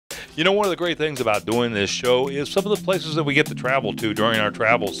You know, one of the great things about doing this show is some of the places that we get to travel to during our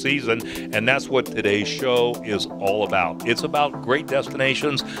travel season, and that's what today's show is all about. It's about great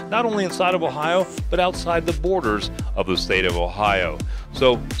destinations, not only inside of Ohio, but outside the borders of the state of Ohio.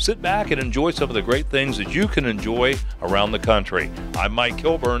 So sit back and enjoy some of the great things that you can enjoy around the country. I'm Mike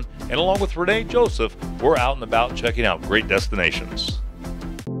Kilburn, and along with Renee Joseph, we're out and about checking out great destinations.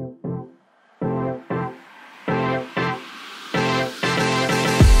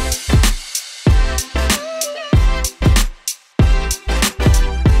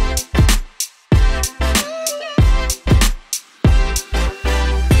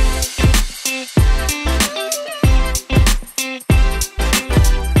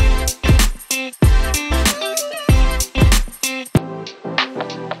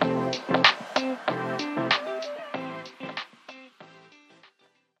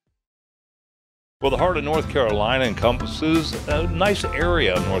 Well, the heart of North Carolina encompasses a nice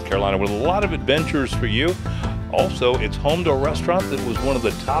area of North Carolina with a lot of adventures for you. Also, it's home to a restaurant that was one of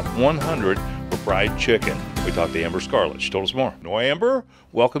the top 100 for fried chicken. We talked to Amber Scarlett. She told us more. No, Amber,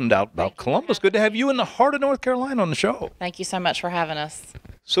 welcome to Out About Columbus. Good to have you in the heart of North Carolina on the show. Thank you so much for having us.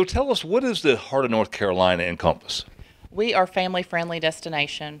 So tell us, what does the heart of North Carolina encompass? We are a family-friendly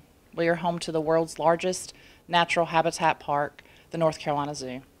destination. We are home to the world's largest natural habitat park, the North Carolina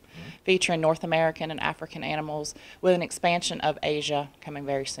Zoo, featuring North American and African animals with an expansion of Asia coming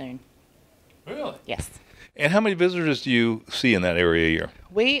very soon. Really? Yes. And how many visitors do you see in that area a year?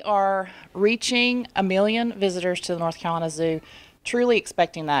 We are reaching 1 million visitors to the North Carolina Zoo, truly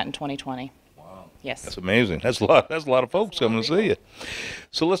expecting that in 2020. Yes. That's amazing. That's a lot of folks coming to see you.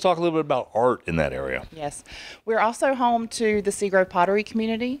 So let's talk a little bit about art in that area. Yes. We're also home to the Seagrove Pottery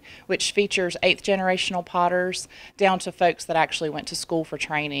community, which features 8th generational potters down to folks that actually went to school for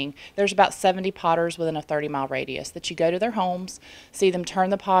training. There's about 70 potters within a 30-mile radius that you go to their homes, see them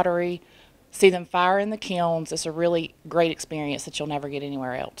turn the pottery, see them fire in the kilns. It's a really great experience that you'll never get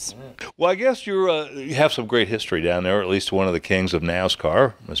anywhere else. Well, I guess you have some great history down there, at least one of the kings of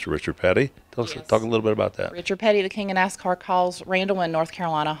NASCAR, Mr. Richard Petty. Talk a little bit about that. Richard Petty, the king of NASCAR, calls Randleman, North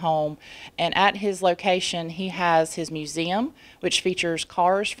Carolina home. And at his location, he has his museum, which features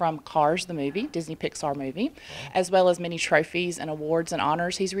cars from Cars, the movie, Disney Pixar movie, as well as many trophies and awards and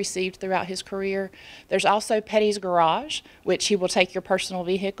honors he's received throughout his career. There's also Petty's Garage, which he will take your personal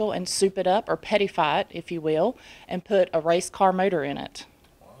vehicle and soup it up, or pettify it, if you will, and put a race car motor in it.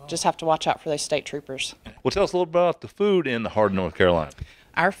 Just have to watch out for those state troopers. Well, tell us a little bit about the food in the heart of North Carolina.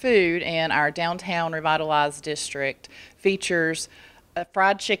 Our food in our downtown revitalized district features a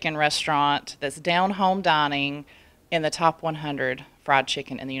fried chicken restaurant that's down home dining in the top 100 fried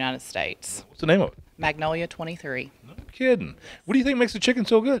chicken in the United States. What's the name of it? Magnolia 23. No kidding. What do you think makes the chicken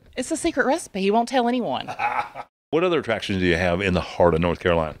so good? It's a secret recipe. He won't tell anyone. What other attractions do you have in the heart of North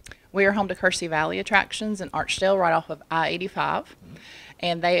Carolina? We are home to Kersey Valley Attractions in Archdale, right off of I-85.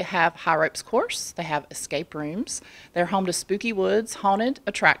 And they have high ropes course. They have escape rooms. They're home to Spooky Woods Haunted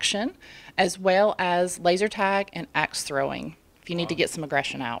Attraction, as well as laser tag and axe throwing, if you need to get some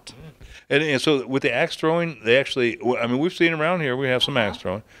aggression out. And so with the axe throwing, they actually, I mean, we've seen around here, we have some axe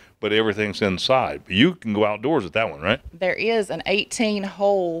throwing, but everything's inside. You can go outdoors at that one, right? There is an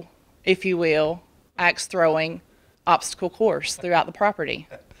 18-hole, if you will, axe throwing obstacle course throughout the property.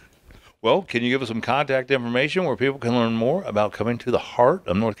 Well, can you give us some contact information where people can learn more about coming to the heart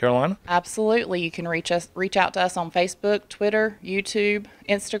of North Carolina? Absolutely. You can reach out to us on Facebook, Twitter, YouTube,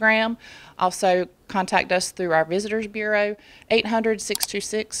 Instagram. Also, contact us through our Visitors Bureau,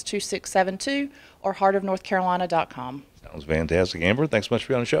 800-626-2672, or heartofnorthcarolina.com. Sounds fantastic. Amber, thanks so much for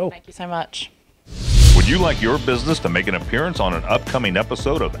being on the show. Thank you so much. Would you like your business to make an appearance on an upcoming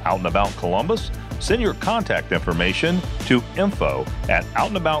episode of Out and About Columbus? Send your contact information to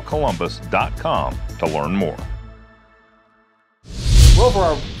info@outandaboutcolumbus.com to learn more. Well, for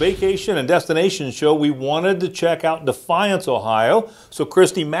our vacation and destination show, we wanted to check out Defiance, Ohio. So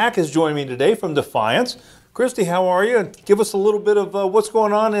Christy Mack is joining me today from Defiance. Christy, how are you? Give us a little bit of what's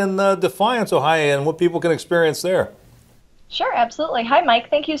going on in Defiance, Ohio, and what people can experience there. Sure, absolutely. Hi, Mike.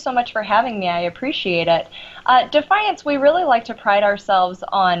 Thank you so much for having me. I appreciate it. Defiance, we really like to pride ourselves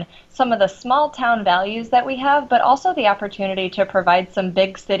on some of the small town values that we have, but also the opportunity to provide some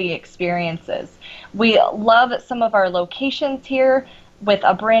big city experiences. We love some of our locations here. with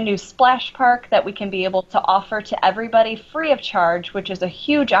a brand new splash park that we can be able to offer to everybody free of charge, which is a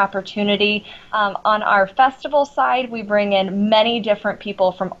huge opportunity. On our festival side, we bring in many different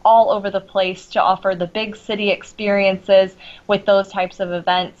people from all over the place to offer the big city experiences with those types of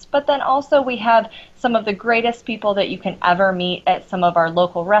events. But then also we have some of the greatest people that you can ever meet at some of our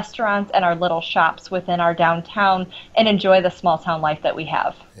local restaurants and our little shops within our downtown and enjoy the small town life that we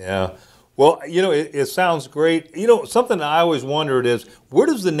have. Yeah. Well, it sounds great. Something that I always wondered is, where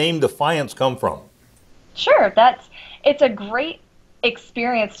does the name Defiance come from? Sure, it's a great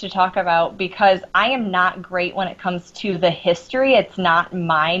experience to talk about because I am not great when it comes to the history. It's not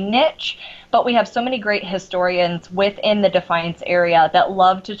my niche, but we have so many great historians within the Defiance area that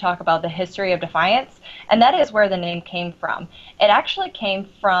love to talk about the history of Defiance, and that is where the name came from. It actually came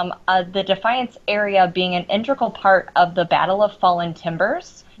from the Defiance area being an integral part of the Battle of Fallen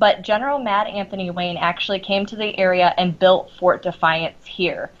Timbers, but General Mad Anthony Wayne actually came to the area and built Fort Defiance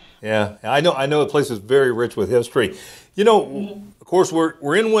here. Yeah, I know the place is very rich with history. Of course,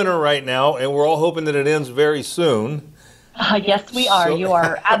 we're in winter right now, and we're all hoping that it ends very soon. Yes, we are. You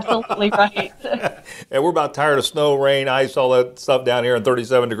are absolutely right. And we're about tired of snow, rain, ice, all that stuff down here in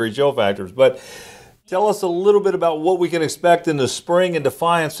 37-degree chill factors. But tell us a little bit about what we can expect in the spring in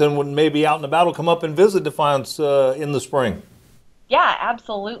Defiance, and when maybe out and about will come up and visit Defiance in the spring. Yeah,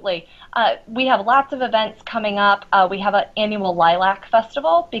 absolutely. We have lots of events coming up. We have an annual lilac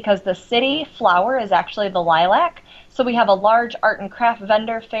festival because the city flower is actually the lilac. So we have a large art and craft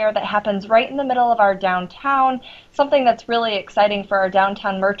vendor fair that happens right in the middle of our downtown, something that's really exciting for our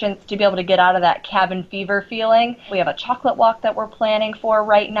downtown merchants to be able to get out of that cabin fever feeling. We have a chocolate walk that we're planning for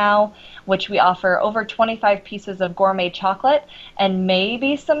right now, which we offer over 25 pieces of gourmet chocolate and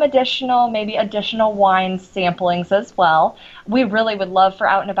maybe additional wine samplings as well. We really would love for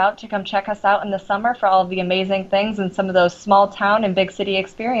Out and About to come check us out in the summer for all of the amazing things and some of those small town and big city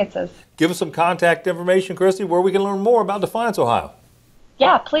experiences. Give us some contact information, Christy, where we can learn more about Defiance, Ohio.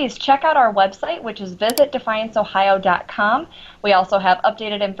 Yeah, please check out our website, which is visitdefianceohio.com. We also have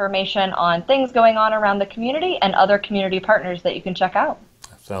updated information on things going on around the community and other community partners that you can check out.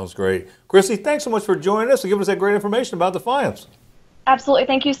 Sounds great. Christy, thanks so much for joining us and giving us that great information about Defiance. Absolutely.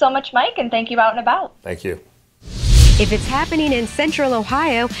 Thank you so much, Mike, and thank you, Out and About. Thank you. If it's happening in Central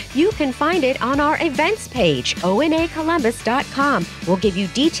Ohio, you can find it on our events page, onacolumbus.com. We'll give you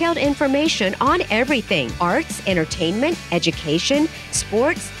detailed information on everything: arts, entertainment, education,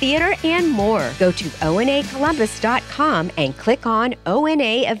 sports, theater, and more. Go to onacolumbus.com and click on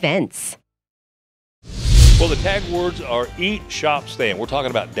ONA Events. Well, the tag words are eat, shop, stay. And we're talking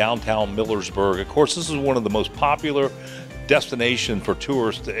about downtown Millersburg. Of course, this is one of the most popular destinations for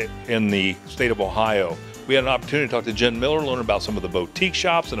tourists in the state of Ohio. We had an opportunity to talk to Jen Miller, learn about some of the boutique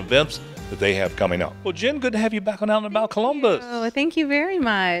shops and events that they have coming up. Well, Jen, good to have you back on Out and About Columbus. Oh, thank you very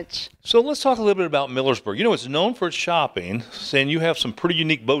much. So let's talk a little bit about Millersburg. It's known for its shopping, and you have some pretty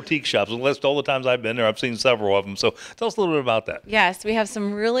unique boutique shops. And all the times I've been there, I've seen several of them. So tell us a little bit about that. Yes, we have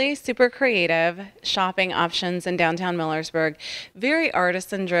some really super creative shopping options in downtown Millersburg. Very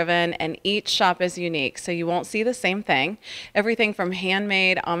artisan driven, and each shop is unique. So you won't see the same thing. Everything from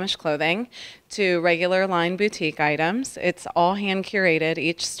handmade Amish clothing to regular line boutique items. It's all hand curated.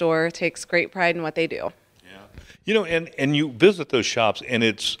 Each store takes great pride in what they do. And you visit those shops, and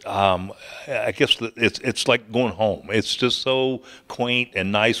it's I guess it's like going home. It's just so quaint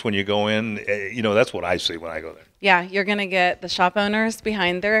and nice when you go in. That's what I see when I go there. Yeah, you're going to get the shop owners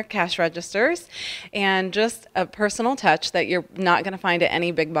behind their cash registers and just a personal touch that you're not going to find at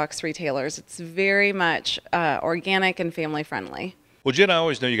any big box retailers. It's very much organic and family friendly. Well, Jen, I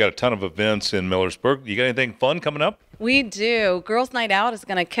always know you got a ton of events in Millersburg. You got anything fun coming up? We do. Girls Night Out is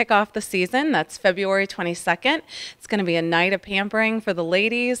going to kick off the season. That's February 22nd. It's going to be a night of pampering for the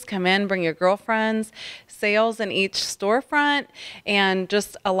ladies. Come in, bring your girlfriends. Sales in each storefront, and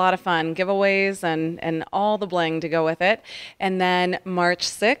just a lot of fun. Giveaways and all the bling to go with it. And then March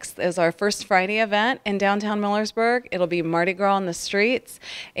 6th is our first Friday event in downtown Millersburg. It'll be Mardi Gras on the streets,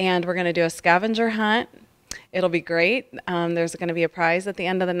 and we're going to do a scavenger hunt. It'll be great. There's going to be a prize at the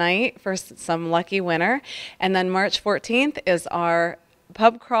end of the night for some lucky winner. And then March 14th is our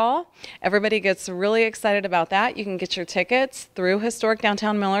pub crawl. Everybody gets really excited about that. You can get your tickets through Historic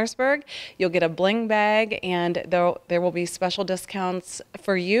Downtown Millersburg. You'll get a bling bag, and there will be special discounts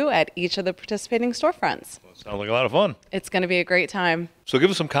for you at each of the participating storefronts. Well, sounds like a lot of fun. It's going to be a great time. So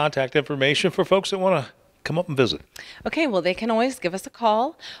give us some contact information for folks that want to come up and visit. Okay, well, they can always give us a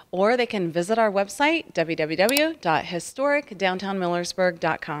call, or they can visit our website,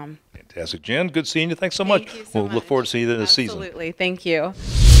 www.historicdowntownmillersburg.com. Fantastic. Jen, good seeing you. Thanks so much. Thank you so we'll much. look forward to seeing you this season. Absolutely. Thank you.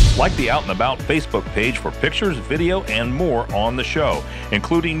 Like the Out and About Facebook page for pictures, video, and more on the show,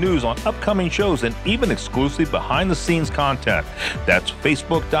 including news on upcoming shows and even exclusive behind-the-scenes content. That's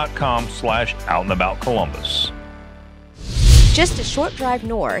facebook.com/OutandAboutColumbus. Just a short drive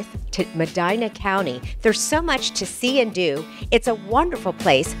north to Medina County, there's so much to see and do. It's a wonderful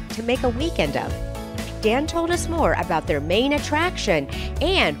place to make a weekend of. Dan told us more about their main attraction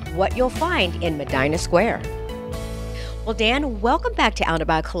and what you'll find in Medina Square. Well, Dan, welcome back to Out and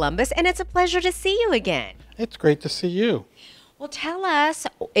About Columbus, and it's a pleasure to see you again. It's great to see you. Well, tell us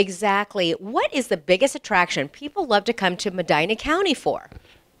exactly what is the biggest attraction people love to come to Medina County for?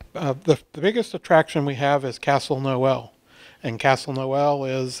 The biggest attraction we have is Castle Noel, and Castle Noel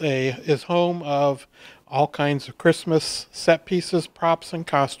is home of all kinds of Christmas set pieces, props, and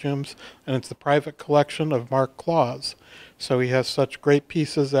costumes, and it's the private collection of Mark Claus. So he has such great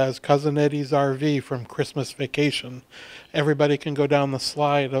pieces as Cousin Eddie's RV from Christmas Vacation. Everybody can go down the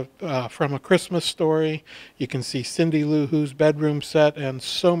slide from A Christmas Story. You can see Cindy Lou Who's bedroom set and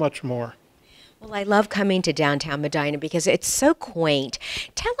so much more. Well, I love coming to downtown Medina because it's so quaint.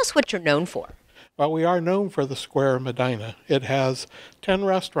 Tell us what you're known for. Well, we are known for the Square of Medina. It has 10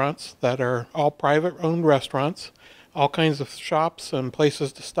 restaurants that are all private-owned restaurants, all kinds of shops and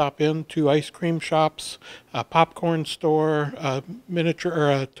places to stop in, 2 ice cream shops, a popcorn store, a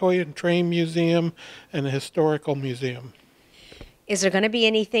toy and train museum, and a historical museum. Is there going to be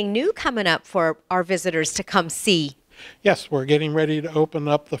anything new coming up for our visitors to come see? Yes, we're getting ready to open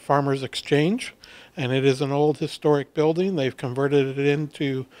up the Farmers Exchange, and it is an old historic building. They've converted it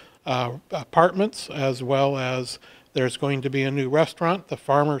into apartments, as well as there's going to be a new restaurant, the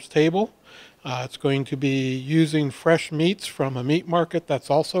Farmer's Table. It's going to be using fresh meats from a meat market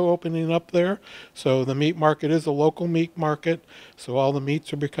that's also opening up there. So the meat market is a local meat market, so all the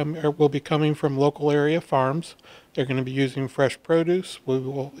meats will be coming from local area farms. They're going to be using fresh produce. We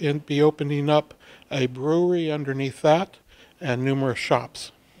will be opening up a brewery underneath that and numerous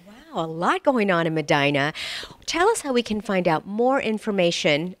shops. Wow, a lot going on in Medina. Tell us how we can find out more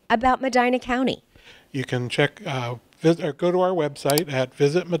information about Medina County. You can go to our website at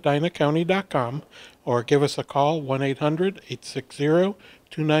visitmedinacounty.com or give us a call,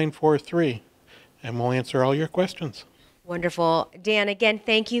 1-800-860-2943, and we'll answer all your questions. Wonderful. Dan, again,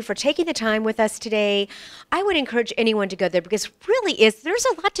 thank you for taking the time with us today. I would encourage anyone to go there because there's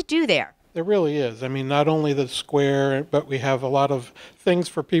a lot to do there. There really is. I mean, not only the square, but we have a lot of things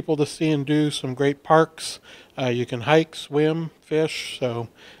for people to see and do, some great parks. You can hike, swim, fish, so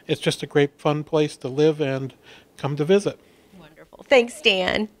it's just a great fun place to live and come to visit. Wonderful. Thanks,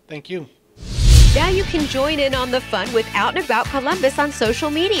 Dan. Thank you. Now you can join in on the fun with Out and About Columbus on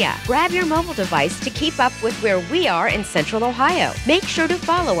social media. Grab your mobile device to keep up with where we are in Central Ohio. Make sure to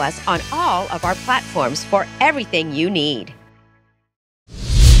follow us on all of our platforms for everything you need.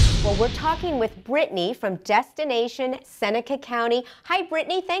 Well, we're talking with Brittany from Destination Seneca County. Hi,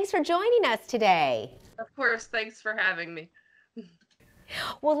 Brittany. Thanks for joining us today. Of course. Thanks for having me.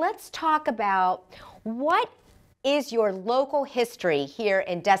 Well, let's talk about what is your local history here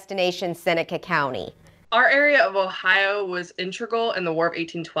in Destination Seneca County. Our area of Ohio was integral in the War of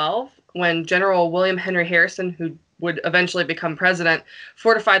 1812 when General William Henry Harrison, who would eventually become president,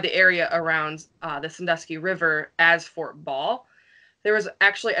 fortified the area around the Sandusky River as Fort Ball. There was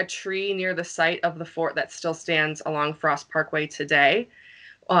actually a tree near the site of the fort that still stands along Frost Parkway today.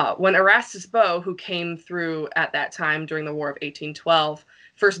 When Erastus Bowe, who came through at that time during the War of 1812,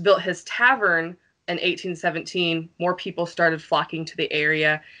 first built his tavern in 1817, more people started flocking to the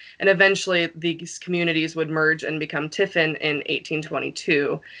area, and eventually these communities would merge and become Tiffin in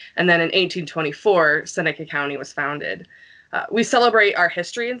 1822. And then in 1824, Seneca County was founded. We celebrate our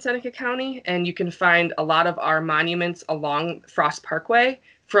history in Seneca County, and you can find a lot of our monuments along Frost Parkway,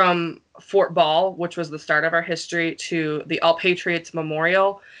 from Fort Ball, which was the start of our history, to the All Patriots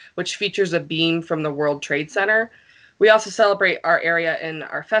Memorial, which features a beam from the World Trade Center. We also celebrate our area in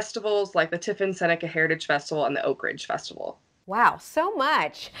our festivals, like the Tiffin Seneca Heritage Festival and the Oak Ridge Festival. Wow, so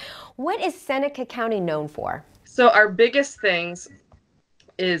much. What is Seneca County known for? So our biggest things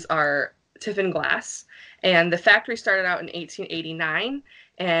is our Tiffin glass. And the factory started out in 1889,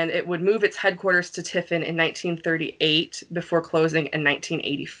 and it would move its headquarters to Tiffin in 1938 before closing in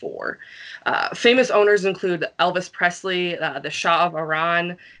 1984. Famous owners include Elvis Presley, the Shah of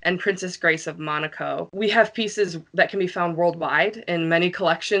Iran, and Princess Grace of Monaco. We have pieces that can be found worldwide in many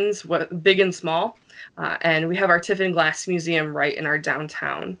collections, big and small, and we have our Tiffin Glass Museum right in our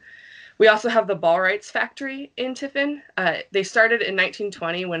downtown. We also have the Ballwrights factory in Tiffin. They started in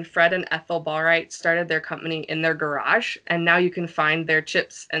 1920 when Fred and Ethel Ballwright started their company in their garage, and now you can find their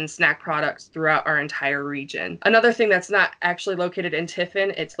chips and snack products throughout our entire region. Another thing that's not actually located in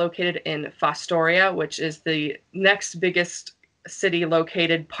Tiffin, it's located in Fostoria, which is the next biggest city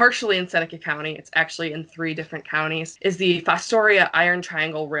located partially in Seneca County. It's actually in 3 different counties, is the Fostoria Iron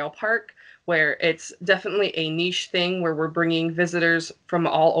Triangle Rail Park, where it's definitely a niche thing where we're bringing visitors from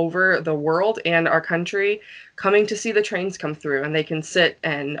all over the world and our country coming to see the trains come through, and they can sit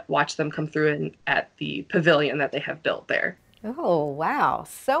and watch them come through at the pavilion that they have built there. Oh, wow.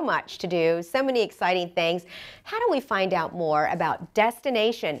 So much to do, so many exciting things. How do we find out more about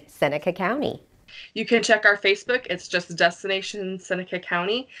Destination Seneca County? You can check our Facebook. It's just Destination Seneca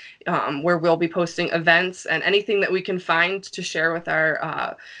County, where we'll be posting events and anything that we can find to share with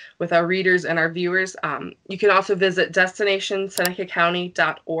our readers and our viewers. You can also visit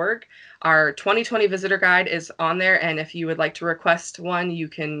destinationsenecacounty.org. Our 2020 visitor guide is on there, and if you would like to request one, you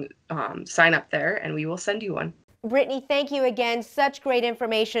can sign up there, and we will send you one. Brittany, thank you again. Such great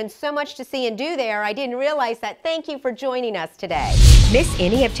information, so much to see and do there. I didn't realize that. Thank you for joining us today. Miss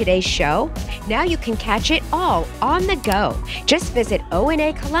any of today's show? Now you can catch it all on the go. Just visit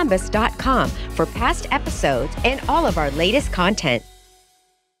onacolumbus.com for past episodes and all of our latest content.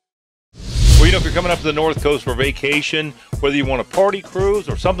 Well, you know, if you're coming up to the North Coast for vacation, whether you want a party cruise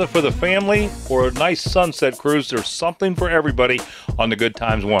or something for the family or a nice sunset cruise, there's something for everybody on the Good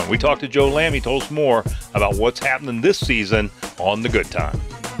Times One. We talked to Joe Lamb. He told us more about what's happening this season on the Good Time.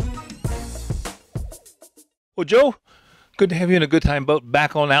 Well, Joe, good to have you in a Good Time boat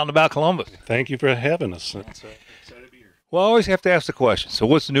back on Out and About Columbus. Thank you for having us. Well, I always have to ask the question. So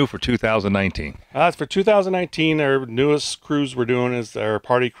what's new for 2019? For 2019, our newest cruise we're doing is our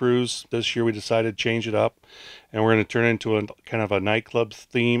party cruise. This year we decided to change it up, and we're going to turn it into a kind of a nightclub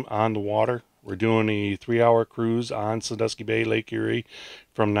theme on the water. We're doing a 3-hour cruise on Sandusky Bay, Lake Erie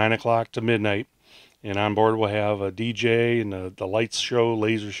from 9 o'clock to midnight. And on board we'll have a DJ and the lights show,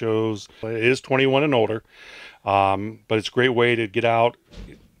 laser shows. It is 21 and older, but it's a great way to get out,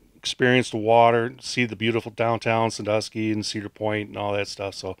 experience the water, see the beautiful downtown Sandusky and Cedar Point and all that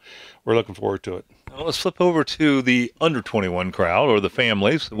stuff. So we're looking forward to it. Well, let's flip over to the under 21 crowd or the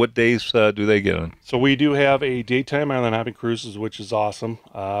families. What days do they get on? So we do have a daytime island hopping cruises, which is awesome.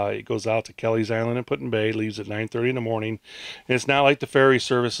 It goes out to Kelly's Island in Put-in Bay, leaves at 9:30 in the morning. And it's not like the ferry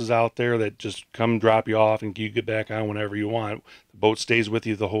services out there that just come drop you off and you get back on whenever you want. The boat stays with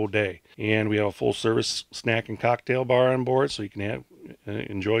you the whole day. And we have a full service snack and cocktail bar on board, so you can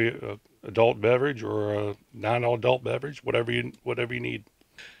enjoy a adult beverage or a non-adult beverage, whatever you need.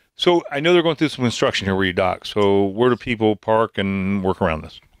 So I know they're going through some construction here where you dock. So where do people park and work around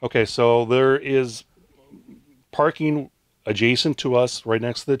this? Okay, so there is parking adjacent to us right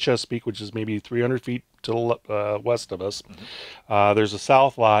next to the Chesapeake, which is maybe 300 feet to the west of us. Mm-hmm. There's a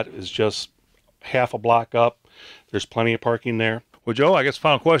south lot is just half a block up. There's plenty of parking there. Well, Joe, I guess the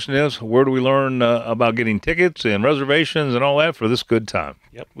final question is, where do we learn about getting tickets and reservations and all that for this good time?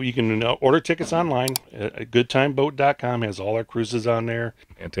 Yep, well, you can order tickets online at goodtimeboat.com. Has all our cruises on there.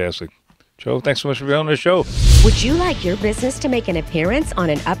 Fantastic. Joe, thanks so much for being on the show. Would you like your business to make an appearance on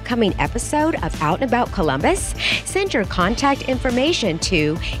an upcoming episode of Out and About Columbus? Send your contact information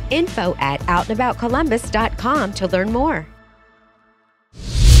to info@outandaboutcolumbus.com to learn more.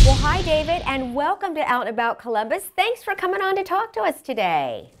 Well, hi, David, and welcome to Out and About Columbus. Thanks for coming on to talk to us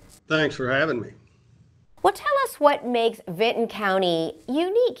today. Thanks for having me. Well, tell us what makes Vinton County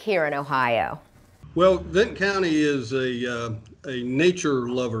unique here in Ohio. Well, Vinton County is a nature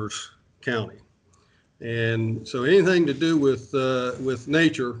lovers county, and so anything to do with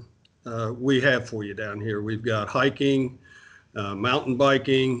nature, we have for you down here. We've got hiking, mountain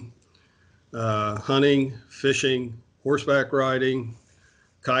biking, hunting, fishing, horseback riding,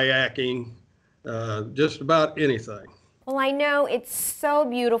 kayaking, just about anything. Well, I know it's so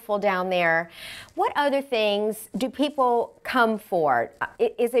beautiful down there. What other things do people come for?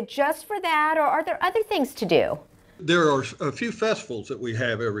 Is it just for that, or are there other things to do? There are a few festivals that we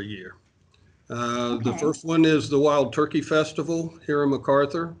have every year. The first one is the Wild Turkey Festival here in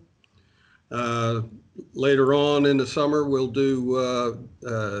MacArthur. Later on in the summer, we'll do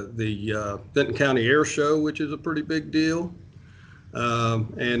the Vinton County Air Show, which is a pretty big deal.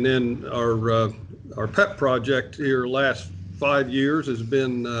 And then our pet project here last 5 years has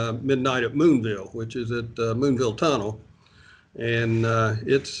been Midnight at Moonville, which is at Moonville Tunnel. And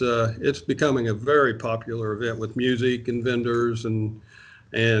it's becoming a very popular event with music and vendors and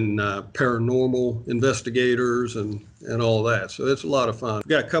paranormal investigators and all that. So it's a lot of fun.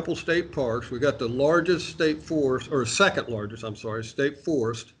 We've got a couple state parks. We've got the largest state forest, or second largest, I'm sorry, state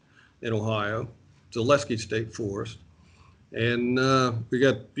forest in Ohio, Zaleski State Forest. And we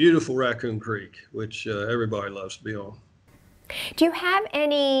got beautiful Raccoon Creek, which everybody loves to be on. Do you have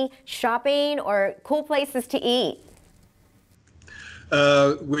any shopping or cool places to eat?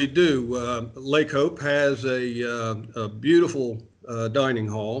 We do. Lake Hope has a beautiful dining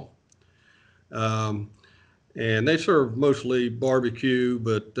hall. And they serve mostly barbecue,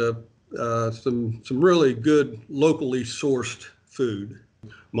 but some really good locally sourced food.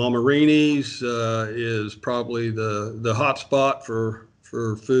 Mamarini is probably the hot spot for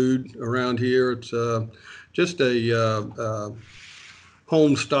food around here. It's just a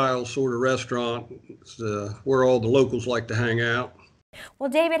home style sort of restaurant. It's where all the locals like to hang out. Well,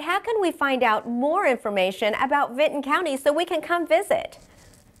 David, how can we find out more information about Vinton County so we can come visit?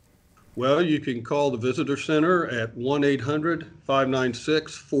 Well, you can call the Visitor Center at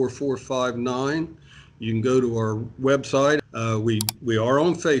 1-800-596-4459. You can go to our website. We are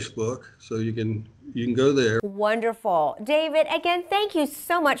on Facebook, so you can go there. Wonderful. David, again, thank you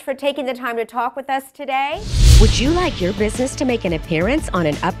so much for taking the time to talk with us today. Would you like your business to make an appearance on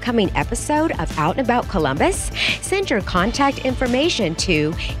an upcoming episode of Out and About Columbus? Send your contact information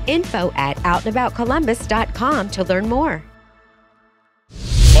to info@outandaboutcolumbus.com to learn more.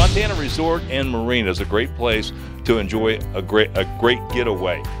 Fontana Resort and Marina is a great place to enjoy a great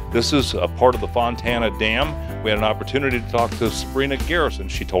getaway. This is a part of the Fontana Dam. We had an opportunity to talk to Sabrina Garrison.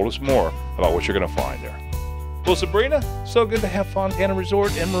 She told us more about what you're going to find there. Well, Sabrina, so good to have Fontana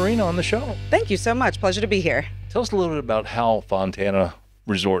Resort and Marina on the show. Thank you so much. Pleasure to be here. Tell us a little bit about how Fontana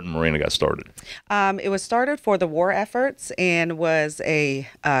Resort and Marina got started. It was started for the war efforts and was a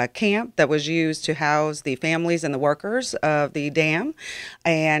camp that was used to house the families and the workers of the dam.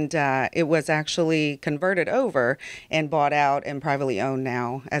 And it was actually converted over and bought out and privately owned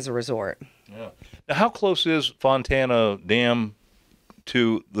now as a resort. Yeah. Now, how close is Fontana Dam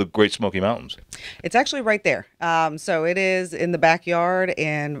to the Great Smoky Mountains? It's actually right there. So it is in the backyard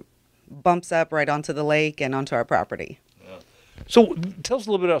and bumps up right onto the lake and onto our property. So tell us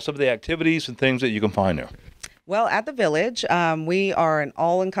a little bit about some of the activities and things that you can find there. Well, at the village, we are an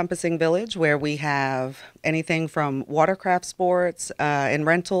all-encompassing village where we have anything from watercraft sports and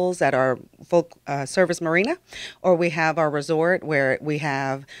rentals at our full-service marina, or we have our resort where we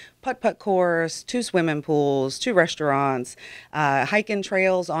have putt-putt course, 2 swimming pools, 2 restaurants, hiking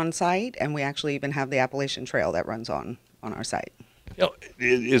trails on site, and we actually even have the Appalachian Trail that runs on our site. You know,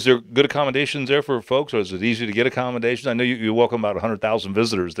 is there good accommodations there for folks, or is it easy to get accommodations? I know you welcome about 100,000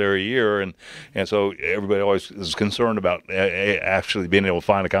 visitors there a year, and so everybody always is concerned about actually being able to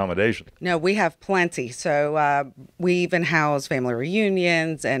find accommodation. No, we have plenty. So we even house family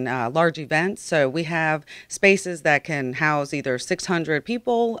reunions and large events. So we have spaces that can house either 600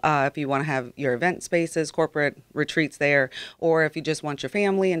 people if you want to have your event spaces, corporate retreats there, or if you just want your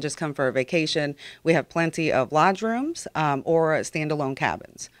family and just come for a vacation, we have plenty of lodge rooms or standalone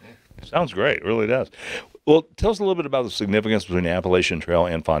cabins. Sounds great. It really does. Well, tell us a little bit about the significance between the Appalachian Trail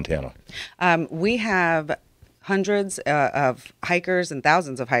and Fontana. We have hundreds of hikers and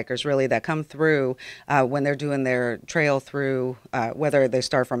thousands of hikers really that come through when they're doing their trail through, whether they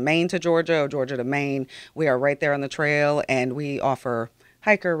start from Maine to Georgia or Georgia to Maine. We are right there on the trail, and we offer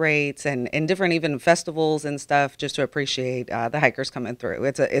hiker rates and different even festivals and stuff just to appreciate the hikers coming through.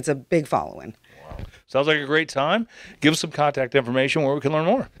 It's a big following. Sounds like a great time. Give us some contact information where we can learn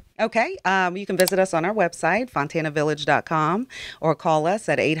more. Okay. You can visit us on our website, fontanavillage.com, or call us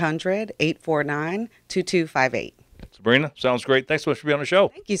at 800-849-2258. Sabrina, sounds great. Thanks so much for being on the show.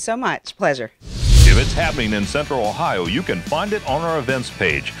 Thank you so much. Pleasure. If it's happening in Central Ohio, you can find it on our events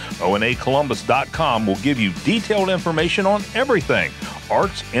page. ONAColumbus.com will give you detailed information on everything: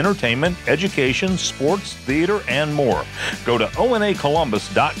 arts, entertainment, education, sports, theater, and more. Go to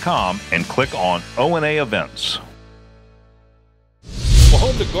ONAColumbus.com and click on ONA Events. Well,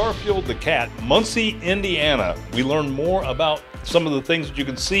 home to Garfield the Cat, Muncie, Indiana. We learn more about some of the things that you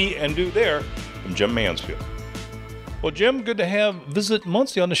can see and do there from Jim Mansfield. Well, Jim, good to visit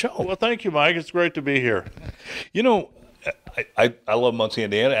Muncie on the show. Well, thank you, Mike. It's great to be here. You know, I love Muncie,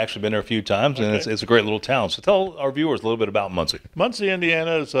 Indiana. I've actually been there a few times, and it's a great little town. So tell our viewers a little bit about Muncie. Muncie,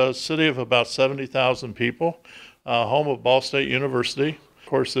 Indiana is a city of about 70,000 people, home of Ball State University. Of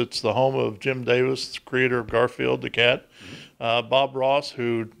course, it's the home of Jim Davis, creator of Garfield the Cat. Bob Ross,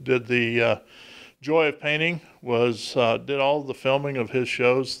 who did the Joy of Painting, did all the filming of his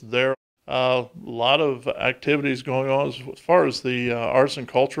shows there. A lot of activities going on as far as the arts and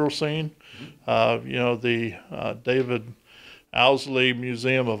cultural scene. The David Owsley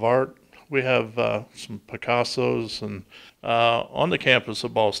Museum of Art. We have some Picassos and on the campus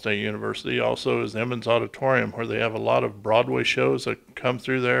of Ball State University also is the Emmons Auditorium, where they have a lot of Broadway shows that come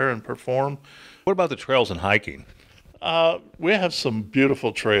through there and perform. What about the trails and hiking? We have some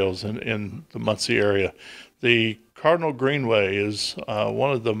beautiful trails in the Muncie area. The Cardinal Greenway is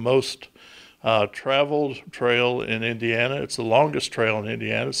one of the most traveled trail in Indiana. It's the longest trail in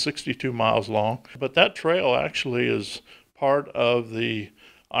Indiana. It's 62 miles long. But that trail actually is part of the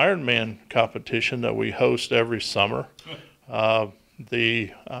Ironman competition that we host every summer.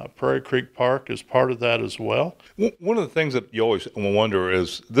 The Prairie Creek Park is part of that as well. One of the things that you always wonder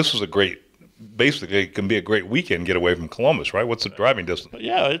is, this is a great, basically it can be a great weekend getaway from Columbus, right? What's the driving distance?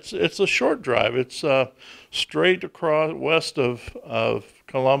 Yeah, it's a short drive. It's straight across west of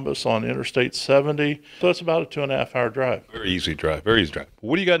Columbus on Interstate 70. So it's about a 2.5-hour drive. Very easy drive, very easy drive.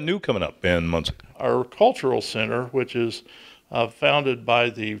 What do you got new coming up in Muncie? Our cultural center, which is founded by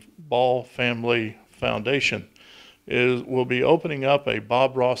the Ball Family Foundation, will be opening up a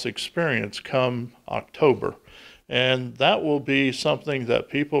Bob Ross experience come October. And that will be something that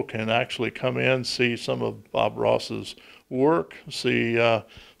people can actually come in, see some of Bob Ross's work, see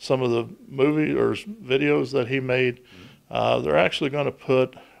some of the movies or videos that he made. They're actually going to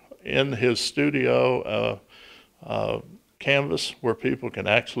put in his studio canvas where people can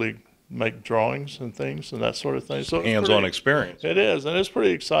actually make drawings and things and that sort of thing. So hands-on experience. It is, and it's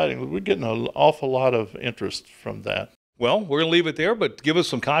pretty exciting. We're getting an awful lot of interest from that. Well, we're going to leave it there, but give us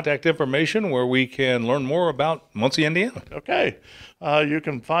some contact information where we can learn more about Muncie, Indiana. Okay. You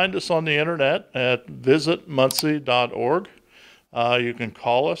can find us on the internet at visitmuncie.org. You can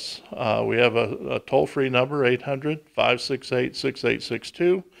call us. We have a toll-free number,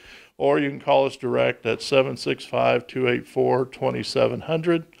 800-568-6862, or you can call us direct at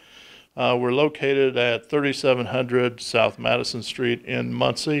 765-284-2700. We're located at 3700 South Madison Street in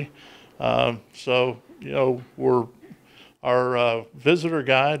Muncie. So, you know, our visitor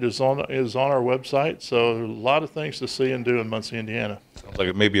guide is on our website, so a lot of things to see and do in Muncie, Indiana. Sounds like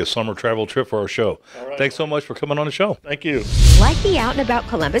it may be a summer travel trip for our show. All right. Thanks so much for coming on the show. Thank you. Like the Out and About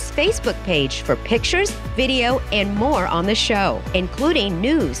Columbus Facebook page for pictures, video, and more on the show, including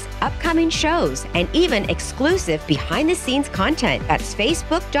news, upcoming shows, and even exclusive behind-the-scenes content. That's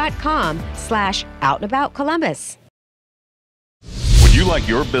facebook.com/OutandAboutColumbus. Would you like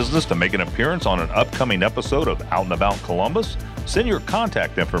your business to make an appearance on an upcoming episode of Out and About Columbus? Send your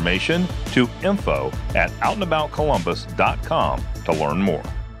contact information to info@outandaboutcolumbus.com to learn more.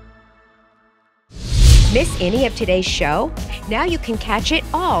 Miss any of today's show? Now you can catch it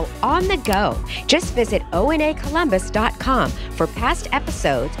all on the go. Just visit onacolumbus.com for past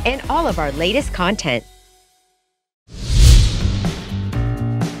episodes and all of our latest content.